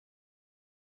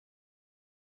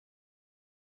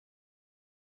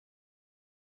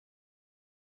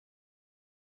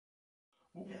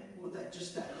Yeah, well,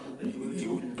 just that little bit we were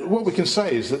talking about. What we can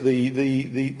say is that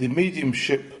the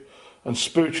mediumship and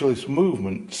spiritualist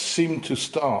movement seemed to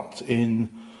start in,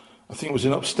 I think it was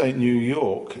in upstate New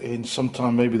York, in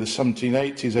sometime maybe the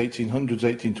 1780s, 1800s,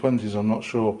 1820s, I'm not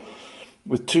sure,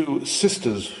 with two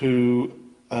sisters who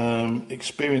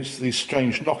experienced these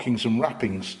strange knockings and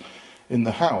rappings in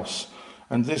the house.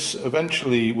 And this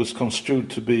eventually was construed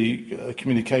to be a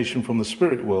communication from the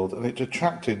spirit world, and it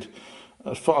attracted,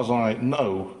 as far as I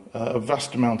know, a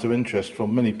vast amount of interest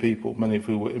from many people, many of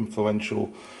who were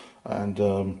influential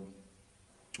and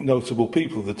notable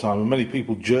people at the time. And many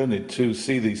people journeyed to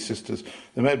see these sisters.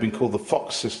 They may have been called the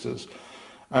Fox Sisters.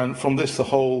 And from this, the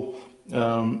whole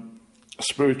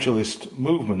spiritualist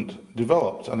movement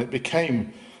developed, and it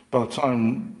became, by the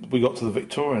time we got to the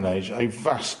Victorian age, a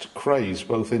vast craze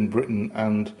both in Britain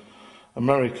and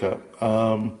America.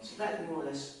 So that more or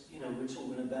less, we're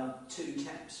talking about 2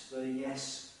 taps for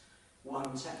yes, 1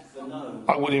 tap for no.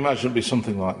 I would imagine it'd be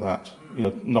something like that,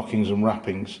 knockings and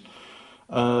rappings.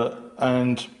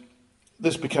 And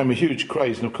this became a huge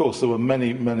craze, and of course there were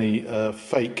many, many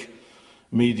fake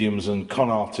mediums and con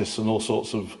artists and all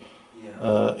sorts of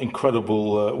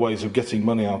incredible ways of getting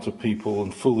money out of people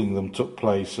and fooling them took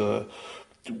place.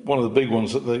 One of the big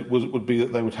ones that would be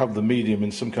that they would have the medium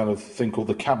in some kind of thing called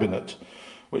the cabinet,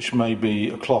 which may be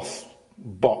a cloth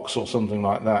box or something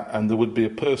like that, and there would be a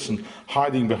person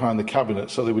hiding behind the cabinet,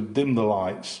 so they would dim the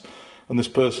lights, and this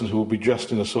person, who would be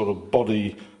dressed in a sort of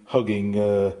body-hugging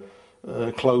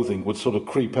clothing, would sort of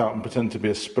creep out and pretend to be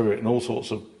a spirit, and all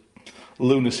sorts of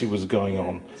lunacy was going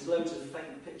on. There's loads of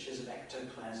fake pictures of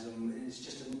ectoplasm. It's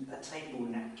just a table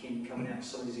napkin coming out of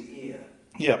somebody's ear.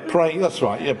 Yeah, praying. That's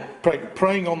right. Yeah,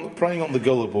 praying on the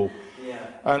gullible. Yeah.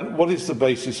 And what is the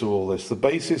basis of all this? The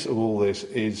basis of all this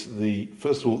is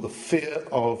first of all, the fear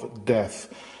of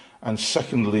death, and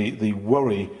secondly, the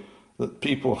worry that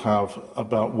people have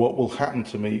about what will happen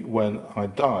to me when I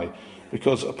die.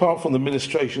 Because apart from the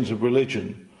ministrations of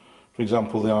religion, for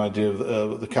example, the idea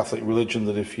of the Catholic religion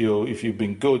that if you've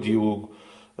been good, you'll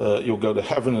go to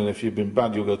heaven, and if you've been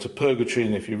bad, you'll go to purgatory,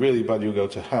 and if you're really bad, you'll go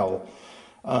to hell.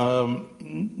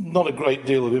 Not a great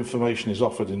deal of information is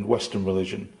offered in Western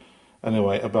religion,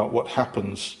 anyway, about what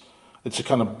happens. It's a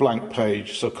kind of blank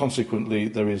page, so consequently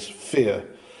there is fear,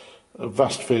 a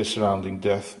vast fear surrounding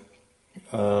death.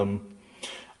 On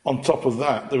top of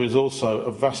that, there is also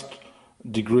a vast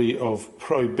degree of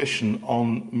prohibition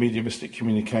on mediumistic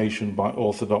communication by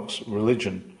orthodox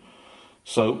religion.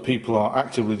 So people are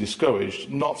actively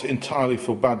discouraged, not entirely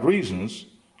for bad reasons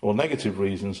or negative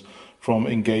reasons, from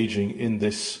engaging in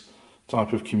this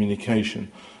type of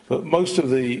communication. But most of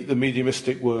the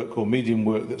mediumistic work or medium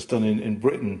work that's done in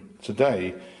Britain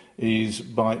today is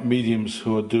by mediums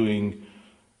who are doing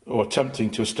or attempting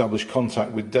to establish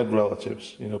contact with dead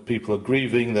relatives. People are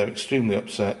grieving, they're extremely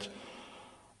upset,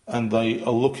 and they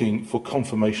are looking for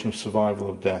confirmation of survival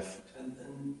of death. And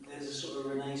there's a sort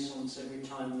of renaissance every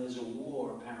time there's a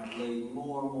war, apparently.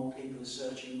 More and more people are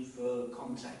searching for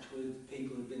contact with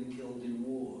people who've been killed in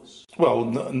wars. Well,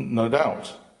 no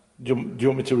doubt. Do you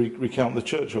want me to recount the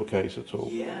Churchill case at all?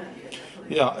 Yeah,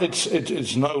 definitely. Yeah,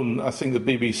 it's known, I think the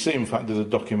BBC in fact did a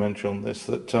documentary on this,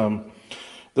 that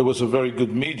there was a very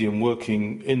good medium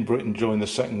working in Britain during the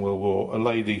Second World War, a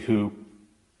lady who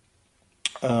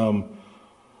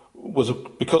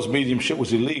because mediumship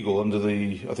was illegal under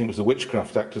I think it was the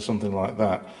Witchcraft Act or something like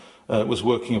that, was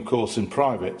working, of course, in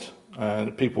private,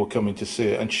 and people were coming to see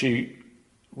it, and she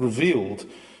revealed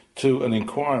to an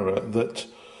inquirer that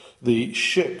the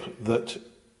ship that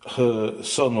her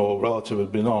son or relative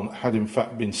had been on had in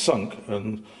fact been sunk,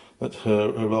 and that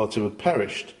her relative had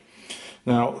perished.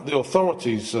 Now, the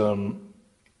authorities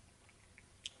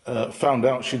found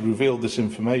out she'd revealed this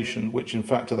information, which in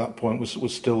fact at that point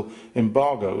was still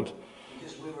embargoed.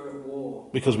 Because we were at war.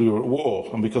 Because we were at war,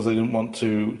 and because they didn't want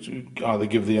to either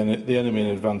give the enemy an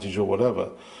advantage or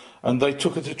whatever. And they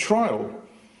took her to trial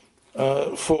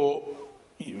for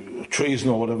treason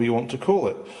or whatever you want to call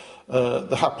it.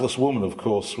 The hapless woman, of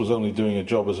course, was only doing a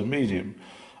job as a medium.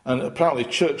 And apparently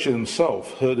Churchill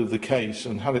himself heard of the case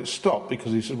and had it stopped,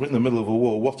 because he said, we're in the middle of a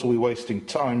war, what are we wasting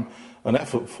time and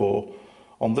effort for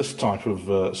on this type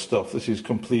of stuff? This is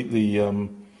completely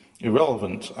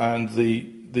irrelevant. And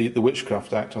the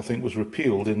Witchcraft Act, I think, was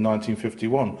repealed in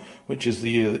 1951, which is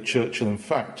the year that Churchill, in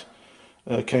fact,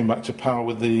 came back to power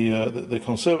with the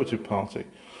Conservative Party.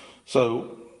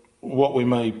 So what we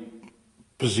may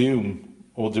presume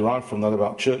or derive from that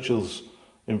about Churchill's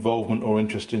involvement or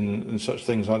interest in such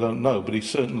things, I don't know, but he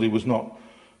certainly was not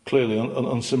clearly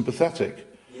unsympathetic.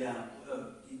 Yeah,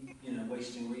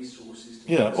 wasting resources.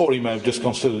 Yeah, or he may have just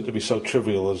considered it to be so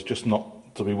trivial as just not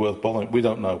to be worth bothering. We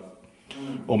don't know.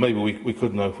 Or maybe we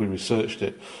could know if we researched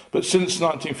it. But since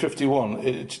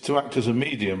 1951, to act as a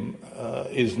medium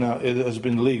it has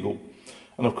been legal.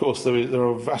 And of course, there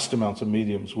are a vast amount of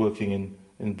mediums working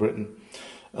in Britain.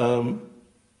 Well,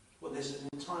 there's an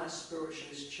entire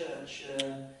spiritualist church.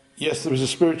 Yes, there is a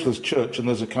spiritualist church, and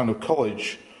there's a kind of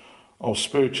college of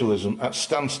spiritualism at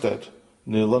Stansted,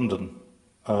 near London,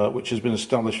 which has been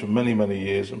established for many, many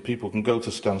years, and people can go to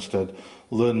Stansted,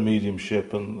 learn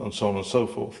mediumship, and so on and so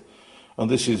forth. And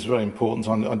this is very important.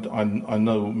 I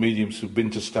know mediums who've been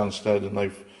to Stansted, and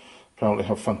they've apparently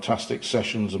have fantastic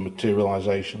sessions and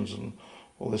materializations and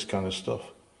all this kind of stuff.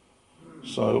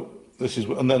 So this is,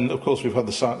 and then of course we've had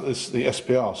the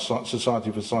SPR,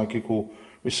 Society for Psychical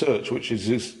Research, which has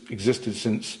existed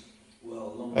since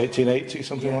 1880,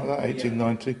 something like that,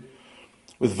 1890,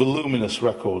 with voluminous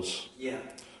records. Yeah.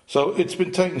 So it's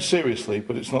been taken seriously,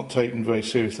 but it's not taken very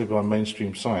seriously by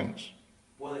mainstream science.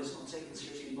 Well, it's not taken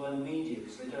seriously by the media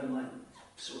because they don't like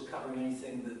sort of covering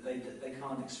anything that they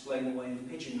can't explain away in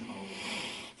pigeonhole.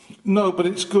 No, but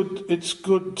it's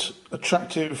good,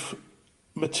 attractive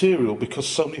material because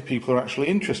so many people are actually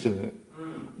interested in it.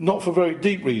 Not for very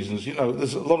deep reasons,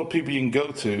 there's a lot of people you can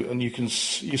go to and you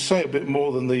say a bit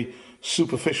more than the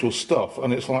superficial stuff,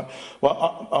 and it's like,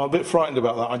 well, I'm a bit frightened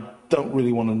about that. I don't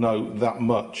really want to know that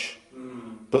much.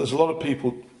 But there's a lot of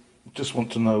people just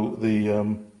want to know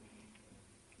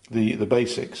the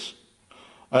basics.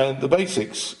 And the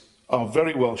basics are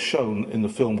very well shown in the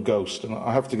film Ghost, and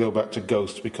I have to go back to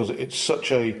Ghost because it's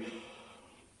such a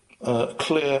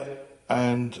clear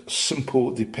and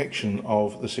simple depiction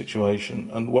of the situation.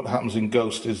 And what happens in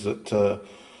Ghost is that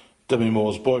Demi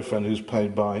Moore's boyfriend, who's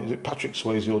played by, is it Patrick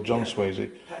Swayze or John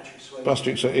Swayze?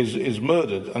 Patrick Swayze is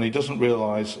murdered, and he doesn't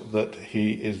realise that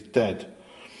he is dead.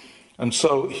 And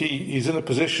so he's in a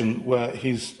position where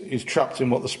he's trapped in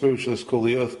what the spiritualists call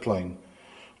the earth plane,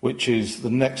 which is the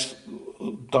next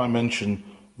dimension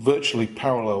virtually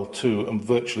parallel to and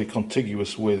virtually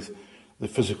contiguous with the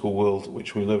physical world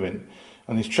which we live in.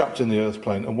 And he's trapped in the earth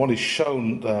plane, and what is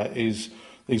shown there is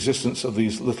the existence of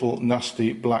these little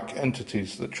nasty black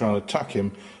entities that try and attack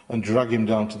him and drag him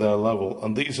down to their level.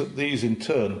 And these in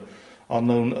turn are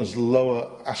known as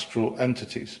lower astral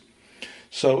entities.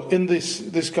 So in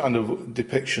this kind of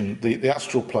depiction, the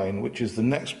astral plane, which is the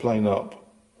next plane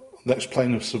up, next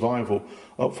plane of survival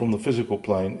up from the physical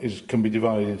plane, can be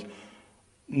divided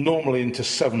normally into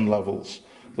 7 levels.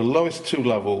 The lowest 2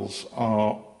 levels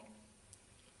are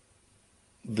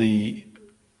the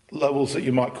levels that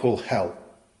you might call hell.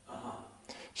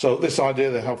 So this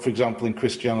idea they have, for example, in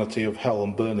Christianity of hell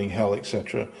and burning hell,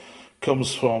 etc.,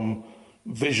 comes from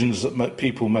visions that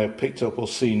people may have picked up or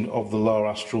seen of the lower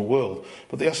astral world.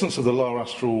 But the essence of the lower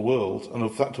astral world, and in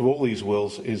fact of all these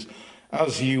worlds, is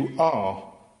as you are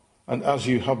and as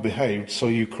you have behaved, so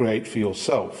you create for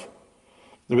yourself.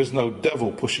 There is no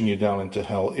devil pushing you down into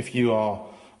hell. If you are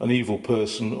an evil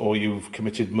person or you've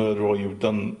committed murder or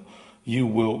you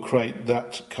will create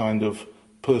that kind of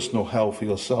personal hell for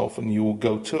yourself, and you will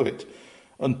go to it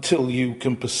until you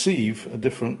can perceive a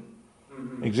different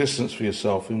existence for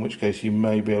yourself, in which case you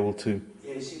may be able to...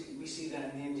 Yeah, we see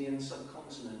that in the Indian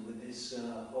subcontinent with this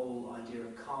whole idea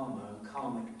of karma and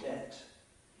karmic debt.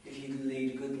 If you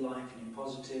lead a good life and you're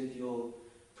positive, you'll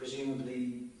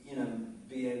presumably,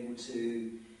 be able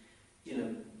to,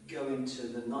 go into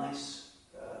the nice,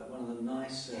 one of the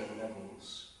nicer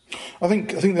levels. I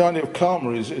think the idea of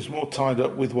karma is more tied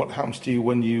up with what happens to you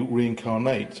when you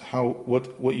reincarnate,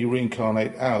 what you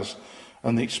reincarnate as,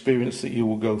 and the experience that you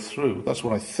will go through. That's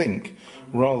what I think,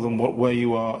 rather than where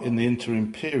you are in the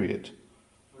interim period.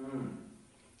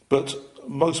 But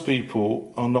most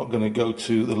people are not going to go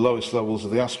to the lowest levels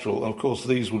of the astral, and of course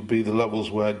these would be the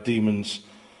levels where demons,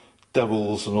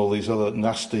 devils, and all these other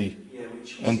nasty... Yeah,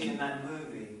 which we see in that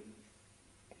movie,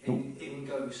 in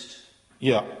Ghost.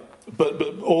 Yeah.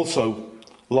 But also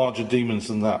larger demons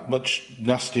than that, much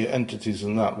nastier entities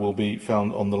than that will be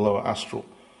found on the lower astral.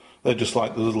 They're just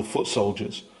like the little foot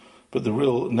soldiers. But the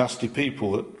real nasty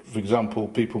people that, for example,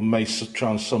 people may try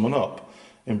and summon up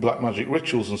in black magic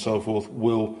rituals and so forth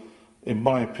will, in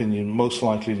my opinion, most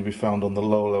likely to be found on the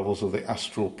lower levels of the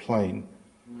astral plane.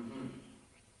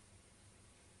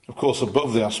 Of course,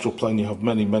 above the astral plane you have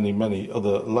many, many, many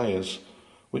other layers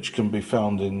which can be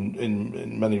found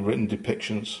in many written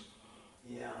depictions.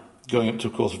 Going up to,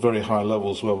 of course, very high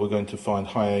levels where we're going to find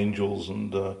high angels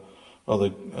and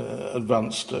other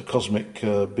advanced cosmic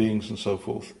beings and so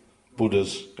forth,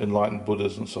 Buddhas, enlightened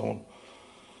Buddhas and so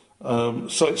on.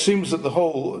 So it seems that the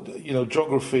whole,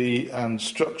 geography and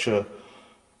structure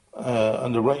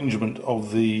and arrangement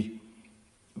of the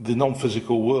the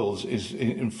non-physical world is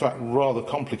in fact rather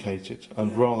complicated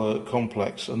and rather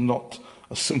complex, and not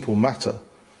a simple matter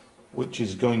which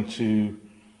is going to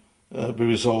be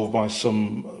resolved by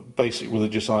some basic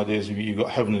religious ideas of you've got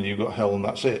heaven and you've got hell and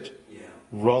that's it. Yeah.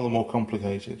 Rather more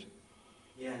complicated.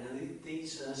 Yeah, now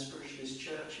these spiritualist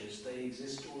churches, they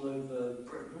exist all over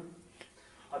Britain.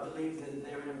 I believe that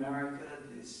they're in America.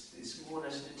 It's more or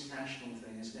less an international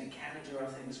thing, isn't it? Canada,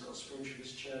 I think, has got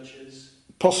spiritualist churches.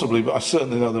 Possibly, but I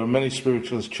certainly know there are many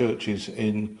spiritualist churches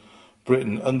in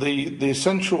Britain. And the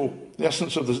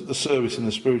essence of the service in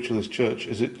the spiritualist church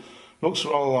is it looks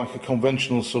rather like a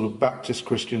conventional sort of Baptist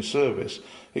Christian service,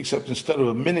 except instead of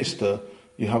a minister,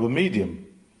 you have a medium.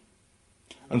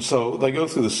 And so they go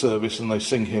through the service and they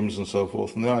sing hymns and so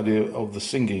forth. And the idea of the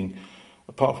singing,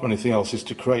 apart from anything else, is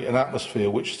to create an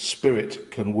atmosphere which the Spirit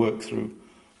can work through,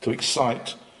 to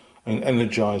excite and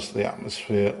energise the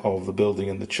atmosphere of the building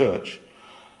and the church.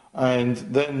 And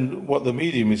then what the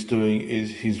medium is doing is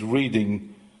he's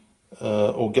reading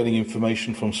or getting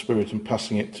information from Spirit and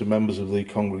passing it to members of the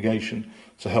congregation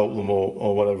to help them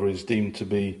or whatever is deemed to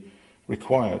be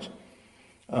required.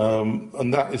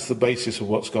 And that is the basis of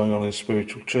what's going on in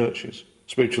spiritualist churches.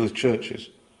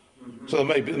 Mm-hmm. So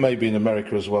there may be in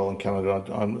America as well, and Canada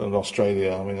and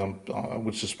Australia. I mean, I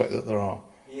would suspect that there are.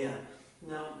 Yeah.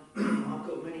 Now, I've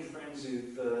got many friends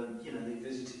who've, they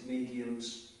visited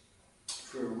mediums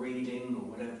for a reading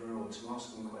or whatever, or to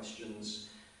ask them questions.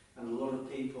 And a lot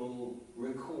of people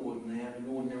record, and they have an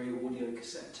ordinary audio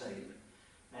cassette tape.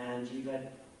 And you've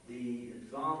had the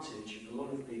advantage of a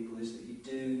lot of people is that you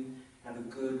do have a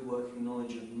good working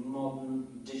knowledge of modern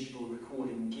digital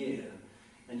recording gear.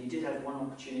 And you did have one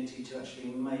opportunity to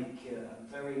actually make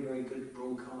a very, very good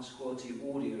broadcast quality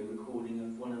audio recording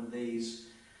of one of these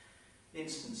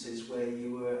instances where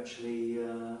you were actually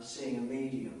seeing a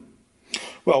medium.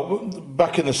 Well,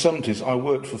 back in the 70s, I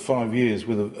worked for 5 years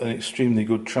with an extremely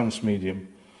good trance medium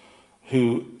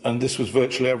and this was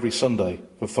virtually every Sunday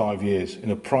for 5 years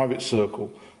in a private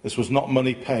circle. This was not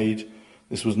money paid.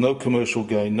 This was no commercial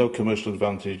gain, no commercial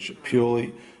advantage,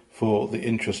 purely for the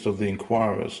interest of the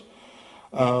inquirers.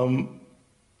 And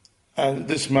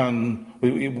this man,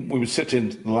 we would sit in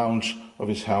the lounge of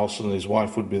his house and his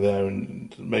wife would be there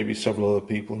and maybe several other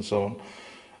people and so on.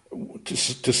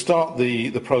 To start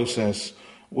the process,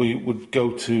 we would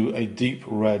go to a deep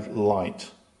red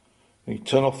light. You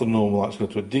turn off the normal lights, go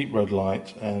to a deep red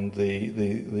light, and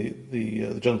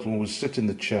the gentleman would sit in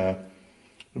the chair.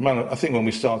 The man, I think when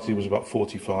we started, he was about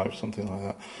 45, something like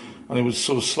that, and he would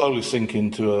sort of slowly sink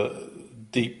into a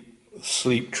deep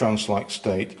sleep trance-like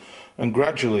state, and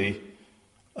gradually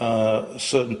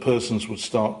certain persons would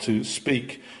start to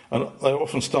speak, and they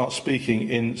often start speaking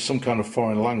in some kind of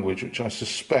foreign language, which I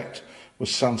suspect was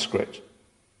Sanskrit.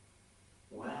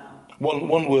 Wow.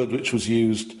 One word which was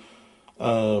used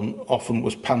often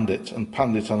was pandit, and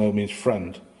pandit I know means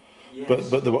friend. Yes.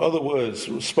 But there were other words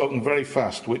spoken very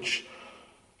fast, which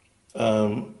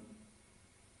I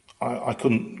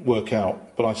couldn't work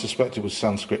out, but I suspect it was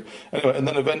Sanskrit. Anyway, and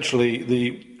then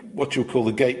eventually what you would call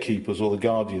the gatekeepers or the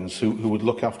guardians who would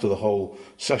look after the whole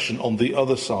session on the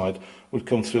other side would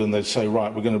come through and they'd say,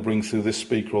 right, we're going to bring through this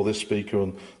speaker or this speaker,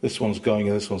 and this one's going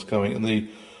and this one's coming. And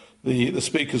the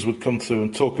speakers would come through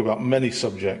and talk about many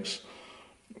subjects,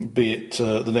 be it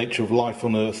the nature of life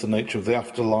on Earth, the nature of the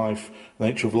afterlife, the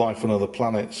nature of life on other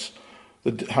planets,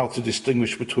 how to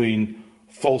distinguish between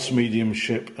false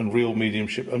mediumship and real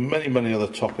mediumship, and many, many other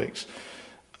topics.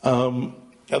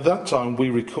 At that time, we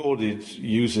recorded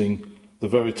using the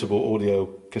Veritable audio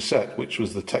cassette, which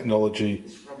was the technology...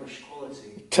 It's rubbish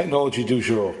quality. Technology du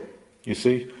jour, you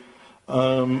see.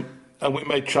 And we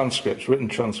made transcripts, written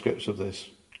transcripts of this.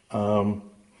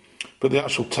 But the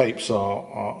actual tapes are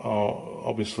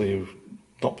obviously of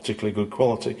not particularly good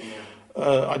quality.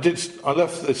 I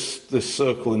left this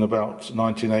circle in about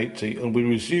 1980, and we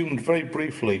resumed very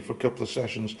briefly for a couple of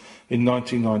sessions in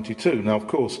 1992. Now, of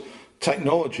course,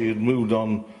 technology had moved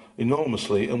on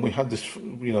enormously, and we had this,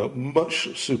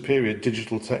 much superior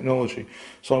digital technology.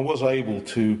 So I was able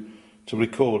to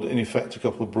record, in effect, a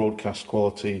couple of broadcast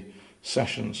quality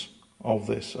sessions of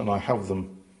this, and I have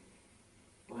them.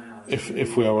 Wow.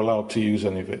 If we are allowed to use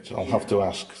any of it, I'll have to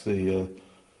ask the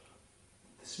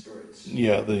spirits.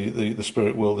 Yeah, the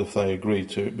spirit world if they agree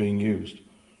to it being used.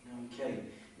 Okay.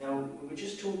 Now, we were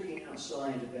just talking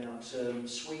outside about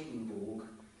Swedenborg.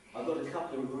 I've got a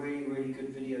couple of really, really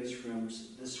good videos from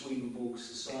the Swedenborg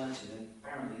Society.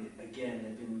 Apparently, again,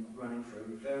 they've been running for a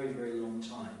very, very long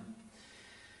time.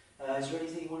 Is there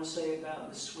anything you want to say about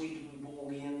the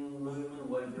Swedenborgian movement, or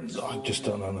whatever it's called? I just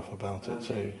don't know enough about it.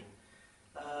 So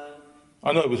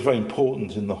I know it was very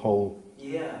important in the whole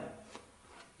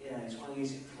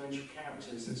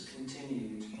practice that's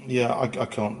continued. Yeah, I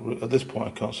can't, at this point,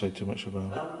 I can't say too much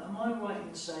about it. Am I right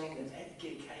in saying that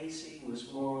Edgar Casey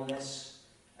was more or less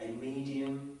a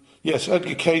medium? Yes,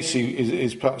 Edgar Casey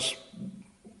is perhaps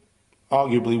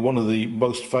arguably one of the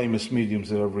most famous mediums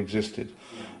that ever existed.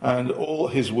 Yeah. And all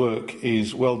his work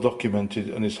is well documented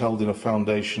and is held in a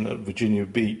foundation at Virginia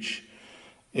Beach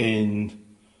in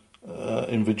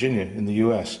Virginia, in the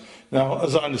US. Now,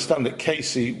 as I understand it,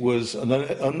 Casey was an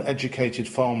uneducated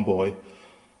farm boy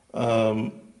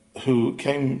who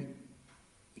came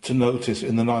to notice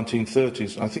in the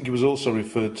 1930s. I think he was also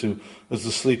referred to as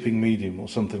the sleeping medium or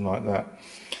something like that.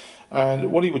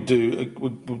 And what he would do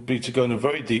would be to go in a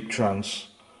very deep trance,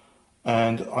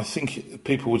 and I think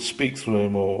people would speak through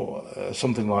him or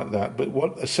something like that. But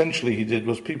what essentially he did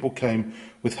was people came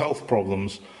with health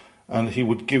problems, and he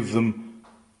would give them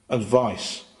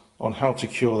advice on how to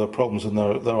cure their problems. And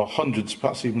there are hundreds,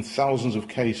 perhaps even thousands of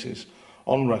cases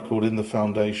on record in the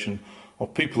foundation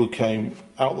of people who came,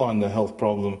 outlined their health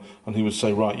problem, and he would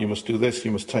say, right, you must do this,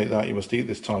 you must take that, you must eat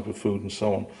this type of food, and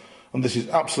so on. And this is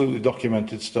absolutely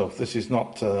documented stuff. This is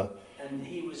not... And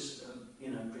he was,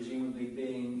 presumably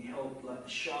being helped like the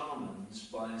shamans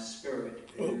by a spirit.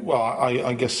 Well,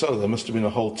 I guess so. There must have been a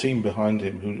whole team behind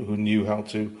him who knew how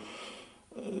to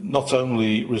not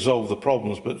only resolve the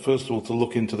problems, but first of all to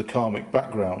look into the karmic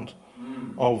background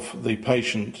of the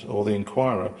patient or the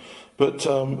inquirer. But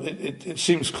it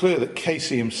seems clear that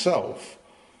Casey himself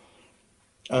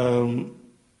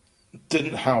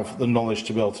didn't have the knowledge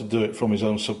to be able to do it from his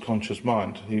own subconscious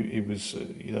mind. He was,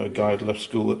 a guy who left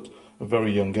school at a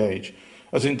very young age,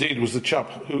 as indeed was the chap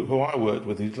who I worked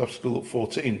with. He left school at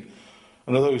 14.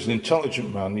 And although he was an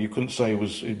intelligent man, you couldn't say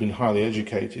he'd been highly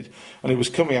educated. And he was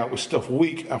coming out with stuff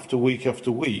week after week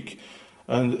after week.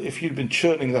 And if you'd been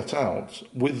churning that out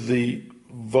with the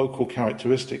vocal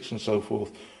characteristics and so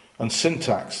forth, and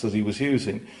syntax that he was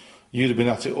using, you'd have been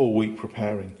at it all week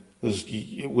preparing.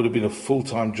 It would have been a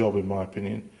full-time job, in my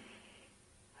opinion.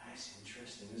 That's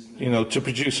interesting, isn't it? To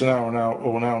produce an hour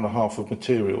or an hour and a half of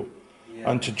material,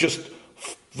 and to just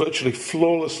virtually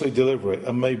flawlessly deliver it,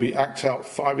 and maybe act out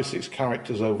 5 or 6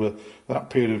 characters over that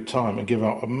period of time, and give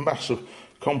out a massive,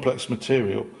 complex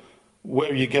material. Where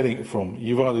are you getting it from?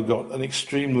 You've either got an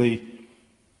extremely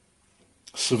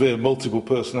severe multiple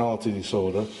personality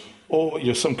disorder, or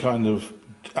you're some kind of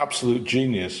absolute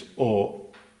genius, or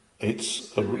it's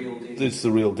the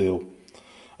real deal.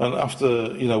 And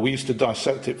after, we used to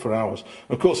dissect it for hours.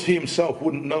 Of course, he himself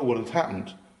wouldn't know what had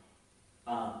happened.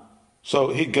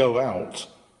 So he'd go out,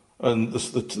 and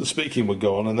the speaking would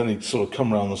go on, and then he'd sort of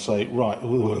come around and say, right,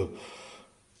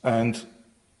 and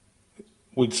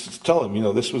we'd tell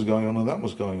him, this was going on and that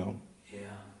was going on. Yeah.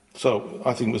 So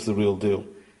I think it was the real deal.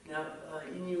 Now,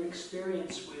 in your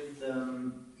experience with,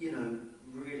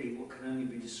 really what can only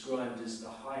be described as the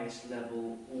highest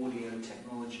level audio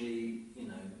technology,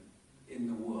 in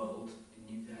the world, and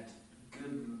you've had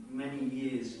many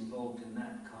years involved in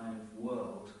that kind of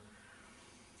world,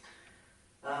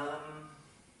 have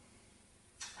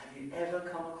you ever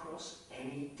come across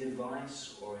any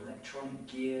device or electronic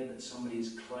gear that somebody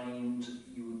has claimed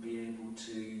you would be able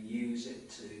to use it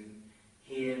to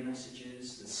hear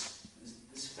messages?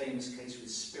 This famous case with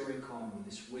Spiricom, with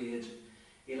this weird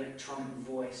electronic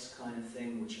voice kind of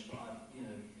thing, which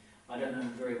I don't know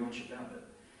very much about it.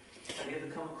 Have you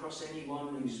ever come across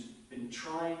anyone who's been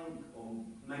trying, or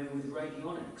maybe with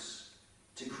radionics,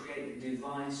 to create a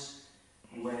device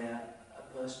where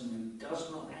a person who does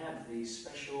not have these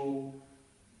special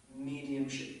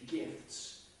mediumship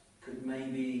gifts could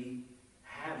maybe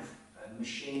have a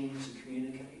machine to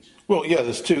communicate? Well, yeah,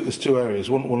 there's two areas,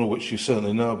 one of which you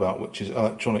certainly know about, which is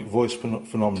electronic voice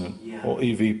phenomenon, or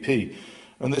EVP.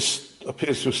 And this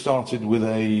appears to have started with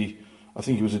I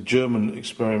think he was a German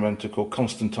experimenter called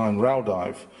Konstantin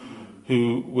Raudive,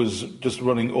 who was just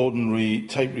running ordinary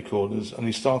tape recorders, and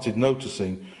he started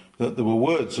noticing that there were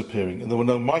words appearing, and there were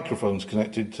no microphones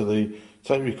connected to the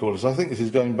tape recorders. I think this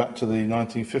is going back to the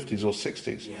 1950s or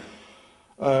 60s.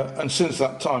 Yeah. And since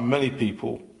that time, many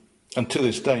people, and to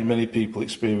this day, many people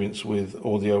experience with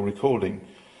audio recording.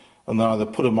 And they either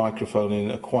put a microphone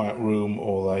in a quiet room,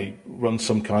 or they run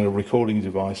some kind of recording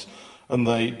device, and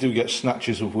they do get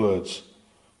snatches of words,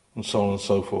 and so on and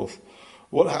so forth.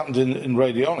 What happened in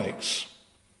radionics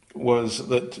was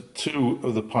that 2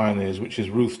 of the pioneers, which is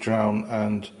Ruth Drown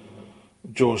and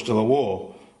George de la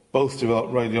Warr, both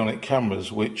developed radionic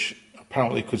cameras which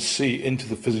apparently could see into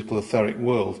the physical etheric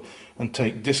world and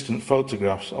take distant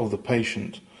photographs of the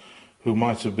patient who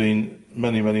might have been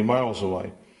many, many miles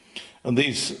away. And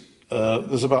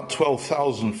there's about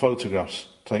 12,000 photographs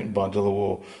taken by de la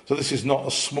Warr. So this is not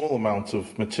a small amount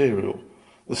of material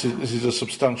This is a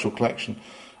substantial collection,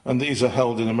 and these are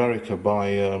held in America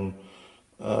by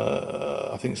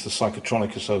I think it's the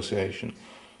Psychotronic Association.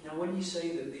 Now, when you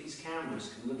say that these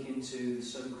cameras can look into the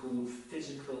so-called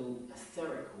physical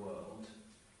etheric world,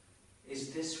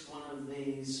 is this one of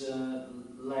these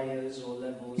layers or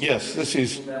levels? Yes, this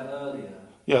is. About earlier?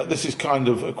 Yeah, this is kind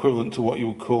of equivalent to what you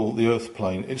would call the earth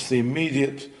plane. It's the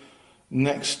immediate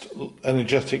next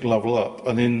energetic level up.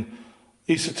 And in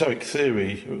esoteric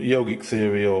theory, yogic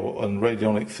theory and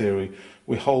radionic theory,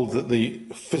 we hold that the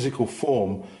physical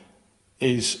form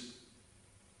is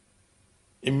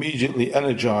immediately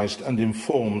energized and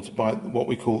informed by what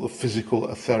we call the physical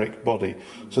etheric body.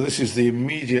 So this is the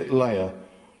immediate layer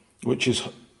which is,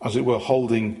 as it were,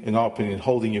 holding, in our opinion,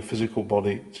 holding your physical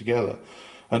body together.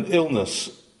 And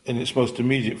illness, in its most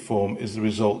immediate form, is the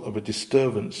result of a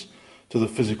disturbance to the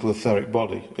physical etheric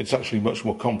body. It's actually much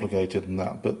more complicated than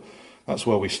that, but that's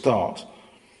where we start.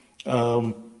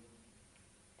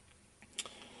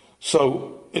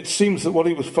 So it seems that what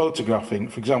he was photographing,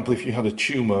 for example, if you had a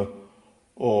tumour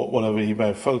or whatever he may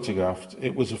have photographed,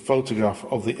 it was a photograph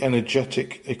of the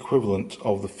energetic equivalent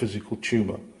of the physical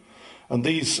tumour. And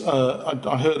these,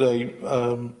 I heard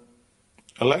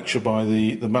a lecture by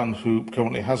the man who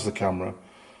currently has the camera,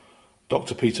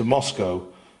 Dr. Peter Moscow,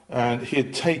 and he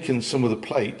had taken some of the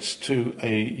plates to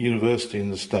a university in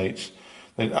the States.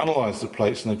 They'd analysed the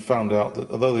plates and they'd found out that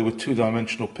although they were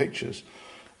two-dimensional pictures,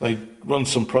 they'd run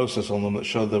some process on them that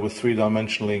showed they were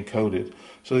three-dimensionally encoded.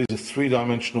 So these are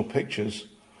three-dimensional pictures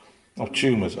of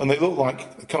tumours, and they kind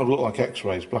of look like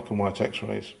X-rays, black and white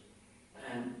X-rays.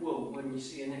 And well, when you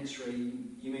see an X-ray,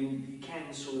 you mean you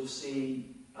can sort of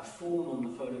see a form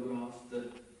on the photograph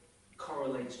that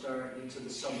correlates directly to the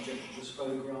subject that was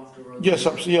photographed, or yes,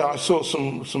 absolutely. Yeah, I saw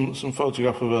some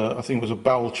photograph of I think it was a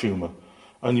bowel tumour,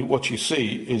 and what you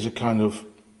see is a kind of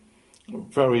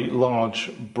very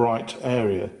large, bright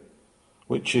area,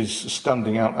 which is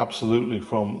standing out absolutely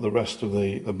from the rest of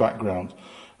the background.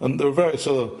 And there are various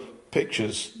other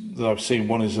pictures that I've seen.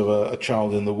 One is of a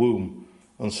child in the womb,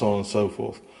 and so on and so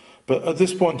forth. But at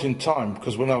this point in time,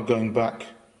 because we're now going back,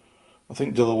 I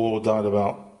think De La Warr died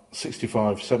about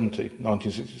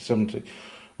 1960-70,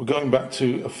 we're going back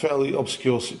to a fairly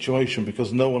obscure situation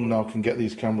because no one now can get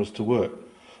these cameras to work.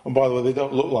 And by the way, they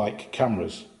don't look like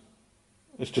cameras.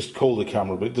 It's just called a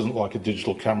camera, but it doesn't look like a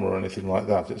digital camera or anything like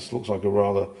that. It looks like a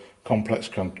rather complex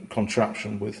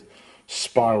contraption with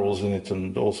spirals in it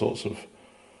and all sorts of...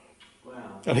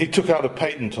 Wow. And he took out a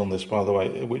patent on this, by the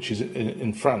way, which is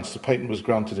in France. The patent was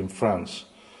granted in France.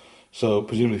 So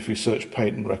presumably if you search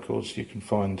patent records, you can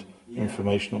find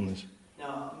information on this.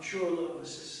 Now, I'm sure a lot of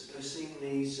us have seen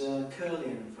these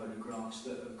Kirlian photographs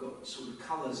that have got sort of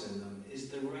colours in them. Is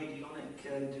the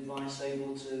radionic device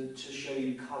able to show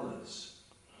you colours?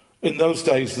 In those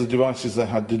days, the devices they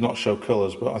had did not show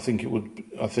colours, but I think it would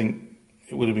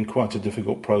have been quite a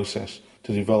difficult process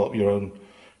to develop your own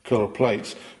colour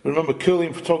plates. Remember,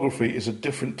 Kirlian photography is a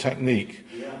different technique,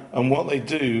 and what they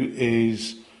do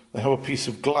is they have a piece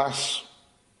of glass.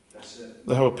 That's it.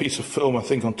 They have a piece of film, I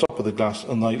think, on top of the glass,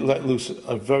 and they let loose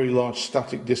a very large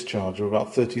static discharge of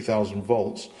about 30,000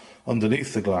 volts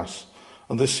underneath the glass,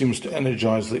 and this seems to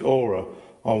energise the aura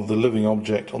of the living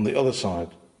object on the other side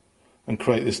and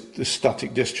create this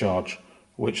static discharge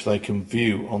which they can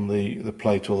view on the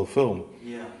plate or the film.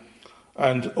 Yeah.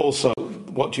 And also,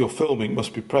 what you're filming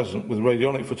must be present. With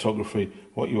radionic photography,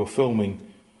 what you're filming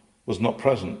was not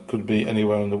present, could be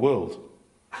anywhere in the world.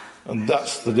 And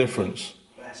that's the difference.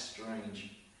 That's strange.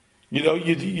 You know,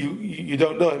 you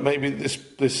don't know it. Maybe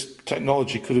this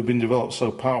technology could have been developed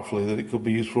so powerfully that it could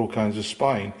be used for all kinds of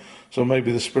spying. So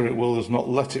maybe the spirit world has not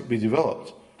let it be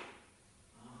developed.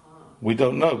 We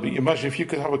don't know, but imagine if you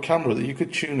could have a camera that you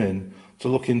could tune in to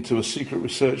look into a secret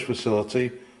research facility.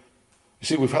 You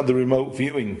see, we've had the remote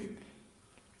viewing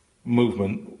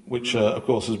movement, which of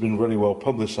course has been very well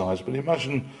publicised, but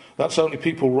imagine that's only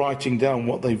people writing down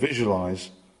what they visualise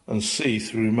and see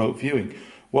through remote viewing.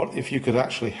 What if you could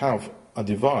actually have a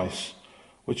device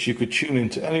which you could tune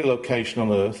into any location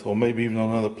on Earth, or maybe even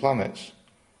on other planets,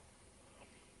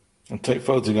 and take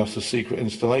photographs of secret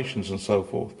installations and so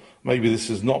forth? Maybe this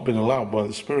has not been allowed by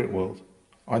the spirit world.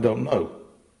 I don't know.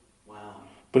 Wow.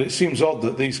 But it seems odd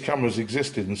that these cameras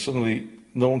existed and suddenly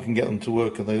no one can get them to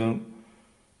work and they don't,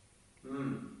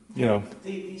 you know.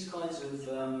 These kinds of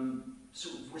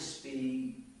sort of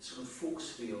wispy sort of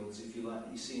force fields, if you like,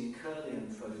 that you see in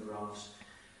Kirlian photographs,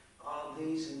 are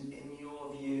these, in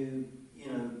your view, you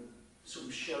know, sort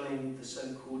of showing the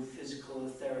so-called physical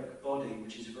etheric body,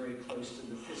 which is very close to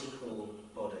the physical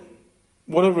body?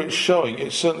 Whatever it's showing,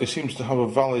 it certainly seems to have a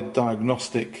valid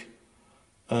diagnostic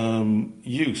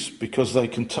use because they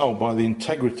can tell by the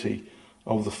integrity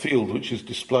of the field which is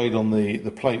displayed on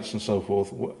the plates and so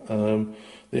forth,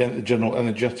 the general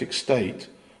energetic state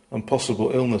and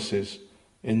possible illnesses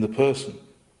in the person.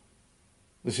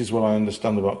 This is what I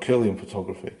understand about Kirlian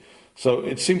photography. So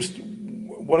it seems,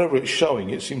 whatever it's showing,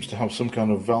 it seems to have some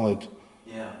kind of valid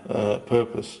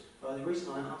purpose. Well, the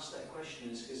reason I asked that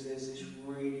question is because there's this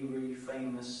really, really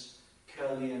famous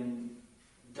Kirlian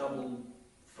double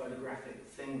photographic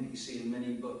thing that you see in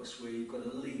many books where you've got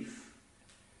a leaf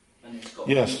and it's got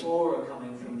an aura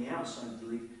coming from the outside of the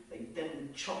leaf. They then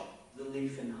chop the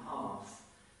leaf in half,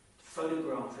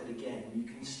 photograph it again. You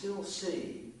can still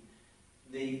see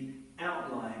the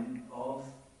outline of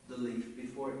the leaf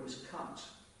before it was cut.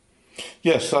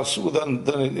 Yes,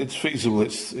 then it's feasible.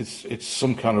 It's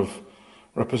some kind of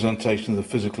representation of the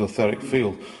physical etheric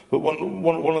field. But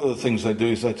one of the things they do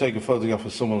is they take a photograph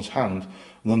of someone's hand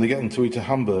and then they get them to eat a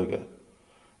hamburger,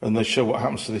 and they show what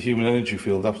happens to the human energy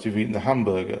field after you've eaten the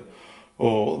hamburger.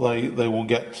 Or they will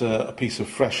get a piece of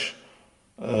fresh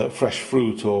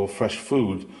fruit or fresh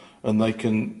food, and they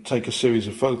can take a series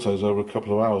of photos over a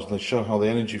couple of hours and they show how the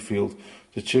energy field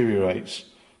deteriorates.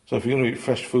 So if you're going to eat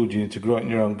fresh food, you need to grow it in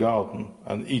your own garden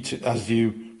and eat it as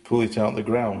you pull it out of the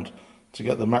ground to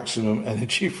get the maximum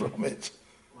energy from it.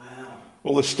 Wow.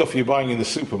 All this stuff you're buying in the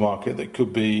supermarket that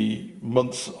could be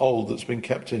months old that's been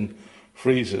kept in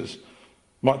freezers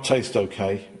might taste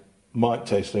okay, but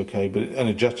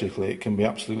energetically it can be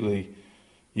absolutely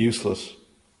useless.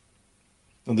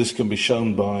 And this can be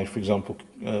shown by, for example,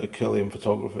 Kirlian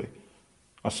photography,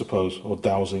 I suppose, or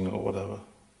dowsing or whatever.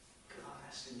 God,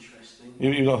 that's interesting.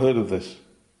 You've not heard of this?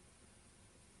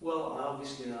 Well,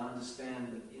 obviously I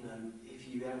understand that, if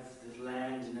you have the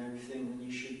land and everything, then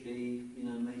you should be,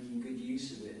 making good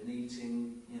use of it and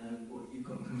eating, what you've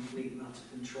got complete and utter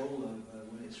control over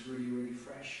when it's really, really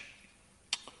fresh.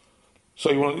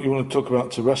 So you want to talk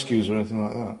about to rescues or anything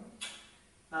like that?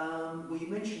 Well, you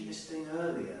mentioned this thing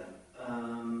earlier,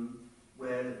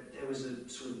 where there was a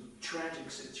sort of tragic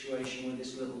situation where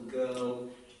this little girl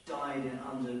died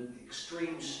under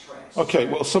extreme stress. Okay,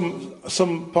 well,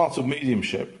 some part of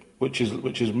mediumship, which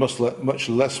is much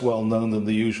less well known than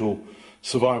the usual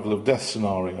survival of death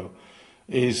scenario,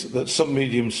 is that some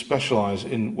mediums specialise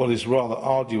in what is rather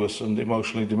arduous and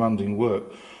emotionally demanding work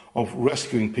of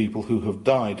rescuing people who have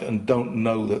died and don't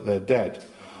know that they're dead.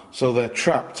 So they're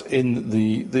trapped in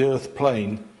the earth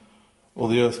plane or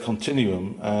the earth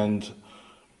continuum, and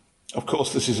of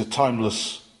course this is a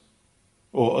timeless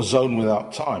or a zone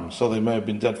without time, so they may have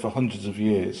been dead for hundreds of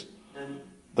years.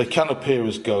 They can appear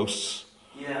as ghosts.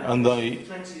 Yeah, and there's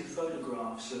plenty of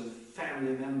photographs of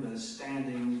family members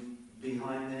standing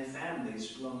behind their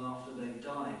families long after they've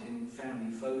died in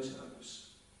family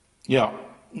photos. Yeah.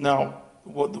 Now,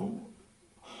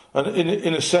 and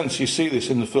in a sense, you see this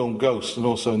in the film Ghost and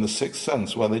also in The Sixth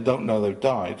Sense, where they don't know they've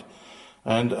died,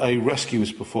 and a rescue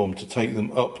is performed to take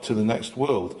them up to the next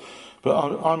world.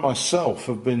 But I myself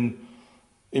have been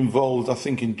involved, I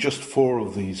think, in just 4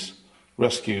 of these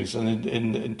rescues, and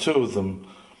in 2 of them,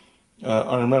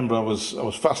 I remember I was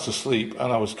fast asleep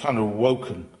and I was kind of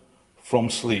woken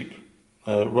from sleep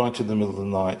right in the middle of the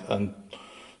night and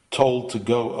told to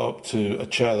go up to a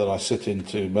chair that I sit in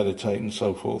to meditate and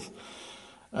so forth.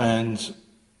 And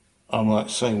I'm like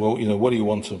saying, well, what do you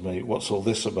want of me? What's all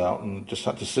this about? And just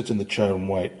had to sit in the chair and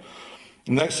wait.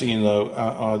 The next thing you know,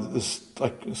 I was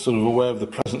sort of aware of the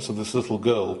presence of this little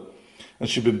girl, and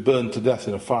she'd been burned to death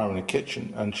in a fire in a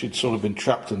kitchen, and she'd sort of been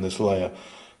trapped in this layer.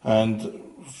 And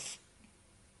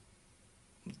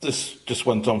this just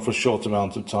went on for a short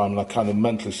amount of time, and I kind of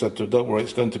mentally said to her, don't worry,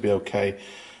 it's going to be okay.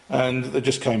 And they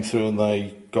just came through and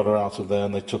they got her out of there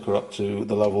and they took her up to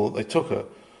the level that they took her.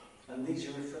 And these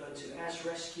are referred to as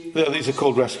rescues? Yeah, these are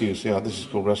called rescues. Yeah, this is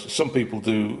called rescues. Some people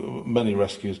do many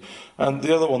rescues. And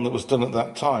the other one that was done at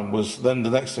that time was then the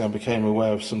next thing I became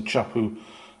aware of some chap who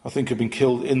I think had been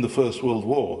killed in the First World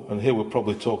War. And here we're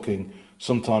probably talking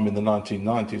sometime in the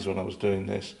 1990s when I was doing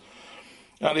this.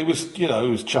 And he was, he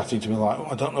was chatting to me like,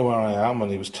 I don't know where I am.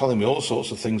 And he was telling me all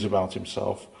sorts of things about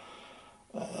himself,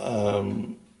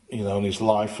 and his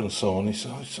life and so on. He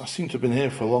said, I seem to have been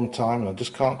here for a long time and I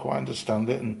just can't quite understand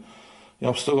it. And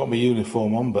I've still got my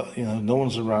uniform on, but, no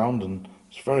one's around and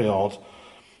it's very odd.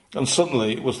 And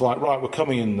suddenly it was like, right, we're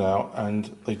coming in now.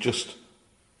 And they just,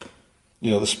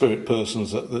 the spirit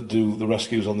persons that do the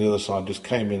rescues on the other side just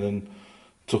came in and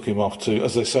took him off to,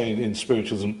 as they say in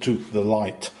spiritualism, to the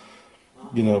light.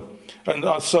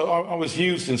 And so I was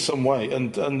used in some way,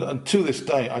 and to this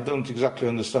day I don't exactly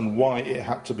understand why it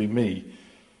had to be me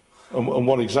and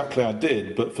what exactly I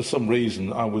did, but for some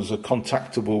reason I was a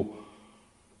contactable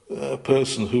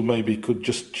person who maybe could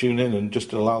just tune in and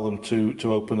just allow them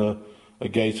to open a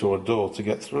gate or a door to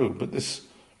get through. But this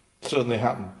certainly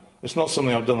happened. It's not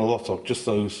something I've done a lot of, just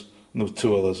those, and there were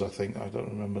two others, I think. I don't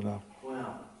remember now.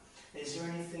 Wow. Is there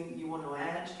anything you want to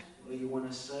add or you want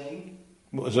to say?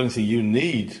 Well, is there anything you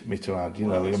need me to add? You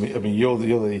know, I mean, you're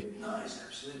the... No, it's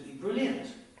absolutely brilliant.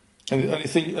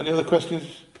 Any other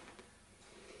questions?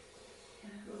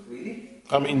 Not really.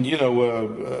 I mean, you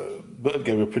know, Bert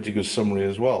gave a pretty good summary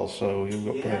as well, so you've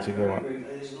got plenty to go on.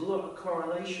 There's a lot of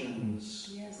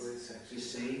correlations, Yes. you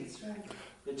see, That's right.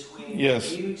 between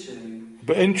Yes. you two.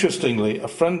 But interestingly, a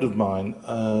friend of mine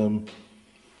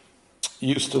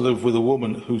used to live with a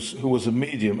woman who was a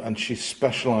medium, and she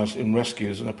specialised in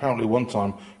rescues. And apparently, one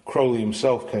time Crowley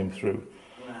himself came through,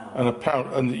 Wow.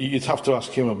 and you'd have to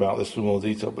ask him about this in more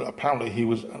detail. But apparently, he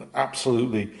was an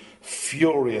absolutely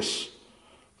furious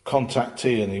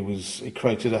contactee, and he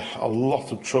created a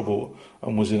lot of trouble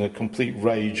and was in a complete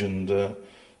rage, and it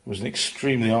was an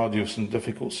extremely arduous and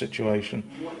difficult situation.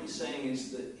 What you're saying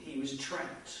is that he was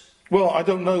trapped. Well, I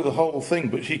don't know the whole thing,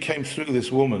 but he came through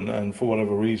this woman, and for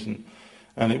whatever reason,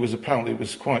 and it was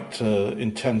quite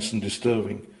intense and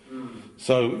disturbing.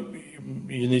 So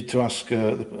you need to ask.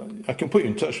 I can put you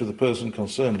in touch with the person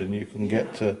concerned, and you can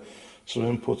get some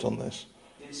input on this.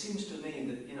 It seems to me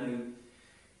that, you know,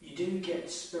 you do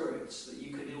get spirits that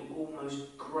you could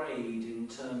almost grade in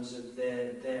terms of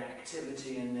their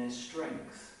activity and their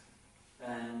strength.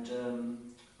 And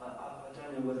I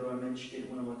don't know whether I mentioned it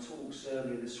in one of my talks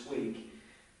earlier this week,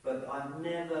 but I've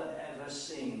never ever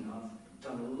seen, I've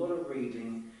done a lot of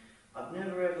reading, I've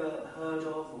never ever heard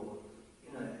of or,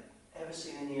 you know, ever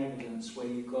seen any evidence where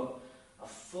you've got a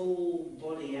full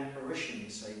body apparition,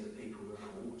 say, that people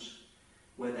report,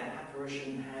 where that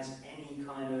apparition has any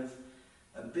kind of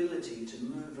ability to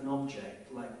move an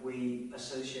object like we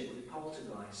associate with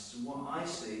poltergeists. And what I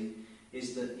see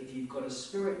is that if you've got a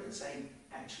spirit that's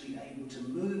actually able to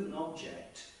move an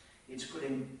object, it's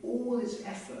putting all its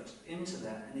effort into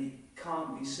that and it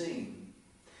can't be seen.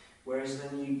 Whereas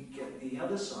then you get the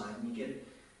other side, and you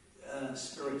get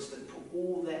spirits that put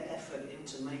all their effort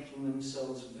into making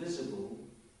themselves visible,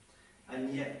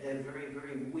 and yet they're very,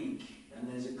 very weak.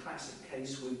 And there's a classic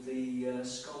case with the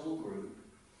Skull group.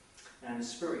 And the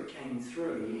spirit came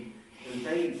through, and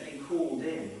they called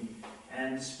in,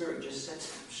 and the spirit just said to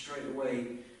them straight away,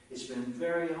 "It's been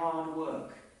very hard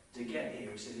work to get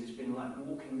here." He said it's been like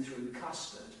walking through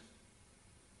custard.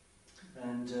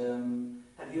 And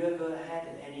have you ever had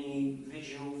any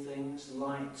visual things,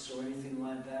 lights or anything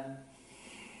like that?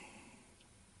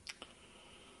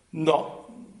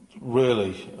 Not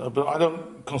really, but I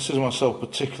don't consider myself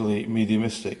particularly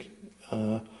mediumistic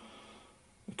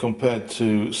compared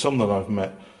to some that I've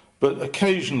met. But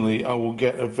occasionally I will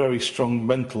get a very strong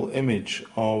mental image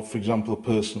of, for example, a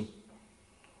person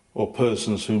or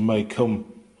persons who may come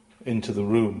into the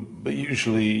room. But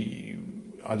usually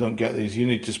I don't get these. You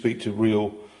need to speak to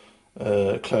real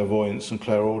clairvoyants and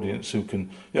clairaudience who can...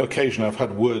 You know, occasionally I've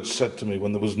had words said to me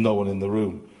when there was no one in the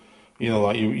room. You know,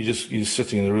 like you're just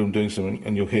sitting in the room doing something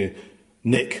and you'll hear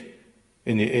Nick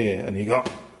in your ear and you go...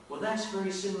 Well, that's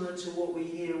very similar to what we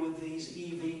hear with these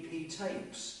EVP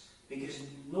tapes, because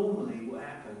normally what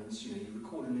happens, you know, you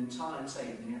record an entire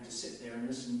tape and you have to sit there and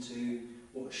listen to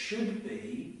what should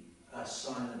be a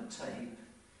silent tape,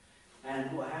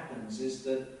 and what happens is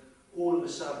that all of a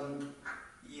sudden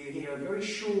you hear a very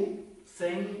short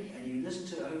thing and you listen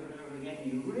to it over and over again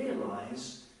and you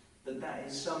realise that that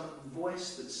is some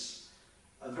voice that's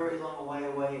a very long way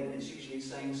away, and it's usually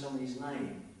saying somebody's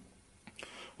name.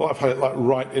 Well, I've had it like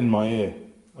right in my ear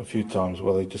a few times,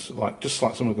 where they just like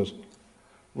someone goes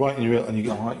right in your ear, and you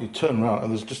go like, you turn around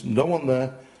and there's just no one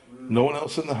there, no one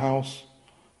else in the house,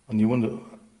 and you wonder,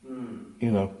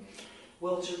 you know.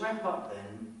 Well, to wrap up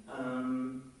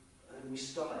then, we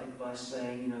started by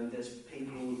saying, you know, there's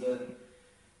people that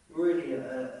really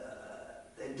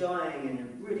they're dying in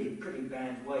a really pretty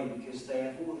bad way because they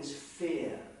have all this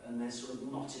fear and they're sort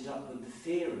of knotted up with the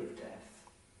fear of death.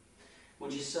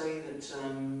 Would you say that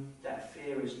that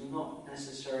fear is not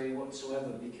necessary whatsoever,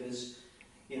 because,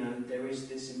 you know, there is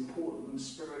this important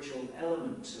spiritual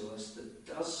element to us that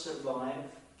does survive,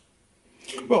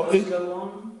 it does go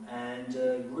on, and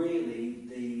really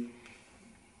the,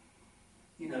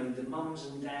 you know, the mums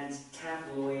and dads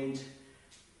tabloid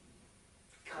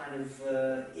kind of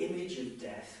image of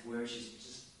death, where it's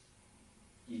just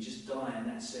you just die and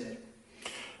that's it.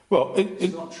 Well,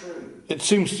 it's not true. It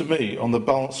seems to me, on the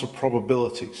balance of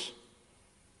probabilities,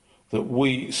 that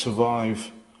we survive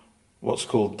what's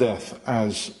called death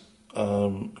as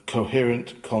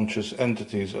coherent, conscious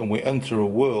entities, and we enter a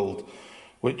world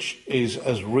which is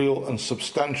as real and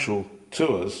substantial to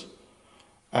us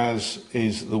as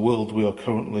is the world we are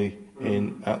currently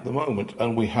in at the moment,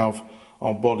 and we have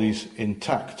our bodies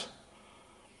intact.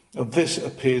 And this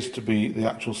appears to be the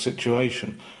actual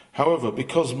situation. However,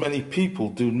 because many people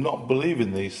do not believe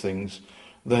in these things,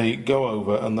 they go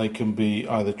over and they can be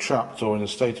either trapped or in a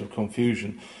state of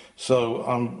confusion. So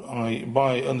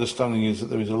my understanding is that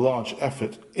there is a large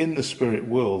effort in the spirit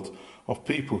world of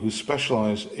people who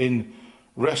specialise in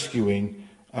rescuing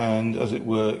and, as it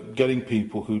were, getting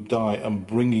people who die and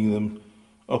bringing them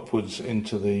upwards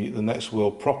into the next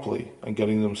world properly and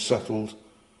getting them settled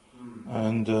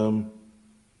and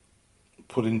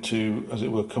put into, as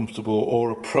it were, comfortable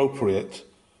or appropriate,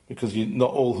 because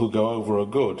not all who go over are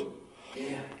good.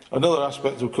 Yeah. Another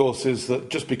aspect, of course, is that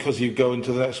just because you go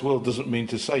into the next world doesn't mean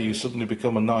to say you suddenly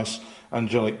become a nice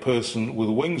angelic person with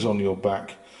wings on your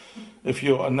back. If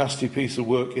you're a nasty piece of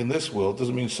work in this world,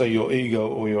 doesn't mean to say your ego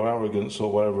or your arrogance or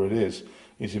whatever it is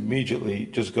immediately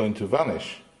just going to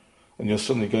vanish, and you're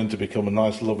suddenly going to become a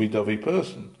nice lovey-dovey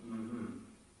person.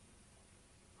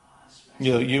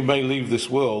 You know, you may leave this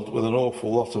world with an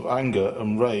awful lot of anger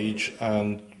and rage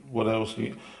and what else,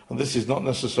 and this is not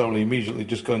necessarily immediately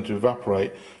just going to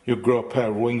evaporate. You'll grow a pair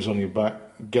of wings on your back,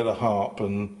 get a harp,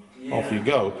 and off you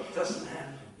go. It doesn't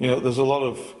happen. You know, there's a lot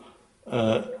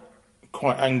of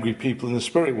quite angry people in the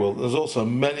spirit world. There's also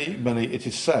many, it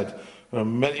is said, there are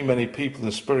many people in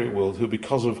the spirit world who,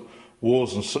 because of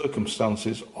wars and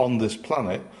circumstances on this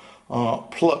planet, are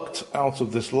plucked out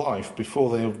of this life before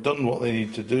they have done what they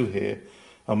need to do here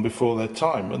and before their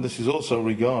time. And this is also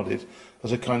regarded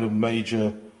as a kind of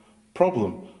major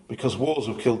problem, because wars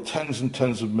have killed tens and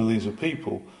tens of millions of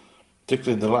people,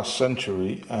 particularly in the last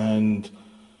century, and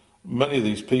many of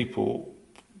these people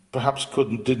perhaps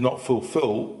did not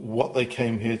fulfill what they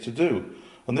came here to do.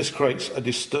 And this creates a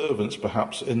disturbance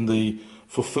perhaps in the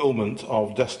fulfillment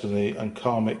of destiny and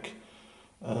karmic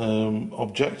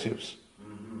objectives.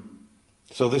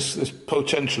 So this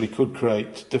potentially could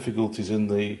create difficulties in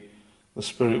the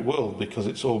spirit world, because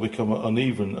it's all become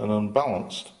uneven and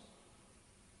unbalanced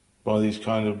by these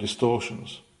kind of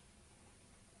distortions.